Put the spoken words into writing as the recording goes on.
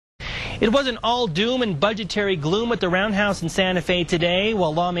It wasn't all doom and budgetary gloom at the Roundhouse in Santa Fe today.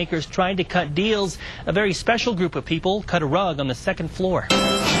 While lawmakers tried to cut deals, a very special group of people cut a rug on the second floor.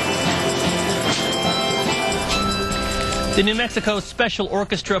 The New Mexico Special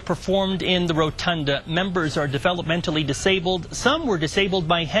Orchestra performed in the Rotunda. Members are developmentally disabled. Some were disabled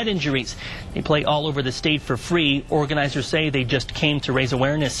by head injuries. They play all over the state for free. Organizers say they just came to raise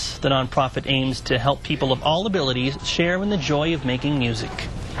awareness. The nonprofit aims to help people of all abilities share in the joy of making music.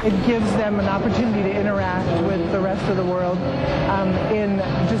 It gives them an opportunity to interact with the rest of the world in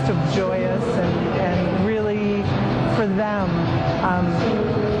just a joyous and really, for them,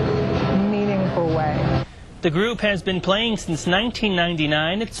 meaningful way. The group has been playing since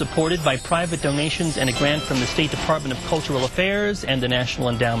 1999. It's supported by private donations and a grant from the State Department of Cultural Affairs and the National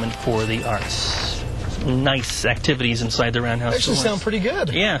Endowment for the Arts. Nice activities inside the Roundhouse. Actually sound pretty good.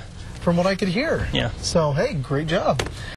 Yeah. From what I could hear. Yeah. So, hey, great job.